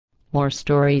War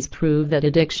stories prove that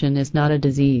addiction is not a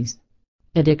disease.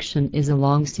 Addiction is a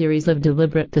long series of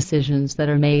deliberate decisions that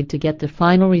are made to get the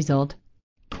final result.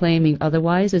 Claiming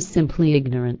otherwise is simply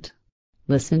ignorant.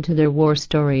 Listen to their war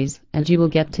stories and you will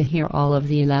get to hear all of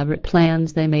the elaborate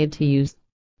plans they made to use.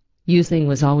 Using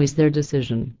was always their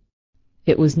decision.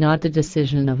 It was not the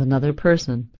decision of another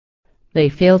person. They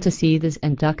failed to see this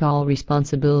and took all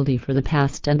responsibility for the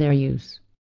past and their use.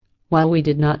 While we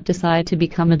did not decide to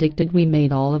become addicted, we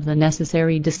made all of the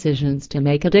necessary decisions to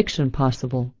make addiction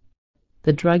possible.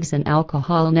 The drugs and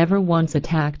alcohol never once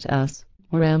attacked us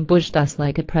or ambushed us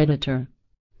like a predator.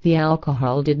 The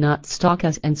alcohol did not stalk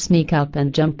us and sneak up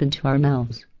and jump into our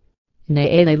mouths. In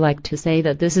AA, they like to say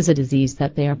that this is a disease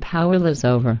that they are powerless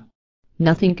over.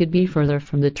 Nothing could be further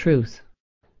from the truth.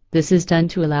 This is done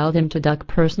to allow them to duck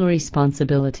personal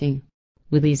responsibility.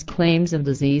 With these claims of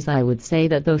disease, I would say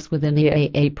that those within the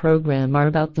AA program are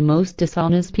about the most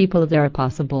dishonest people there are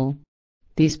possible.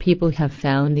 These people have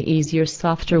found the easier,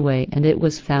 softer way, and it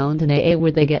was found in AA,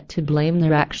 where they get to blame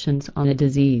their actions on a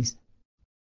disease.